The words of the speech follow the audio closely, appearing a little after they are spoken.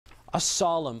A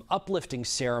solemn, uplifting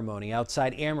ceremony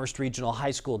outside Amherst Regional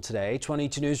High School today.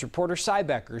 22 News reporter Cy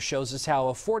Becker shows us how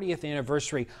a 40th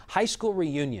anniversary high school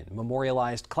reunion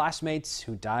memorialized classmates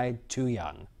who died too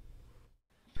young.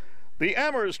 The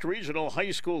Amherst Regional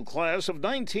High School class of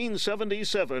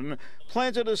 1977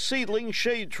 planted a seedling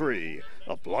shade tree,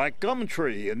 a black gum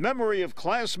tree, in memory of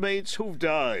classmates who've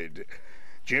died.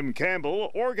 Jim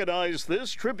Campbell organized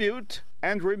this tribute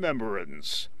and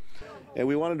remembrance. And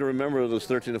we wanted to remember those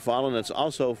 13 to follow, and it's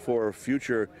also for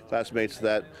future classmates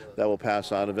that will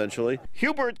pass on eventually.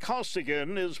 Hubert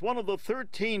Costigan is one of the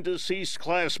 13 deceased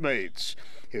classmates.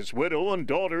 His widow and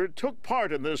daughter took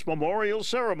part in this memorial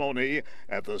ceremony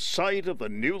at the site of the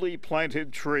newly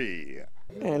planted tree.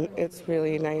 And it's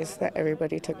really nice that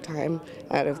everybody took time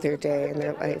out of their day and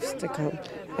their lives to come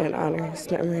and honor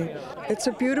his memory. It's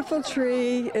a beautiful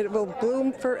tree. It will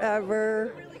bloom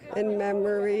forever in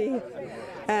memory.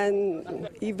 And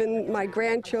even my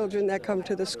grandchildren that come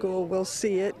to the school will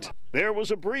see it. There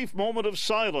was a brief moment of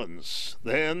silence,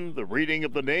 then the reading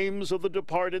of the names of the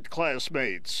departed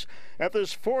classmates at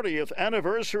this 40th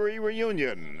anniversary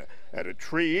reunion at a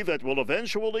tree that will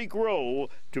eventually grow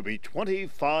to be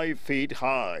 25 feet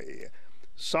high.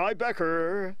 Cy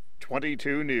Becker,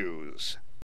 22 News.